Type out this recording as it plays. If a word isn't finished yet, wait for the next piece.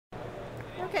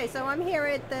Okay, so I'm here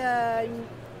at the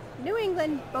New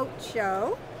England Boat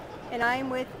Show, and I'm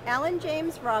with Alan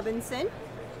James Robinson,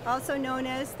 also known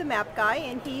as the Map Guy,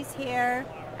 and he's here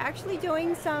actually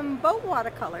doing some boat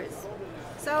watercolors.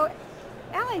 So,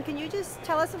 Alan, can you just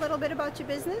tell us a little bit about your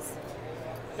business?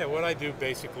 Yeah, what I do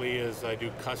basically is I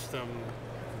do custom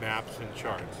maps and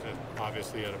charts. And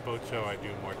obviously at a boat show I do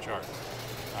more charts.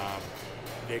 Um,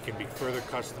 they can be further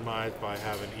customized by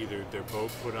having either their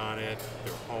boat put on it,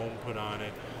 their home put on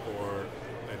it, or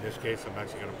in this case I'm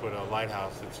actually going to put a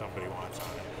lighthouse that somebody wants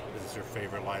on it. This is their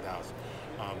favorite lighthouse.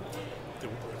 Um,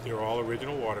 they're all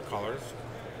original watercolors.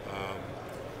 Um,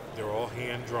 they're all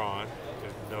hand drawn.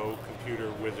 There's no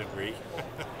computer wizardry.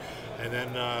 And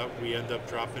then we end up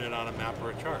dropping it on a map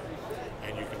or a chart.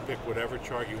 And you can pick whatever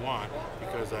chart you want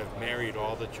because I've married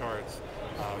all the charts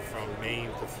from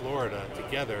Maine to Florida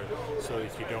together so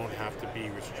that you don't have to be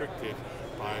restricted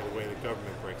by the way the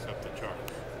government breaks up the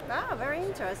charts. Ah, very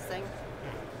interesting.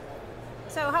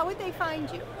 So how would they find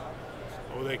you?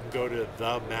 Or they can go to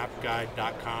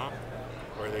themapguide.com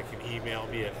or they can email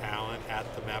me at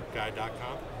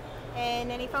alan@themapguide.com.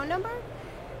 And any phone number?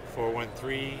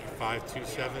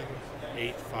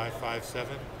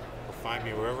 413-527-8557. Or find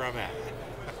me wherever I'm at.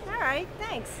 All right,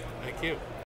 thanks. Thank you.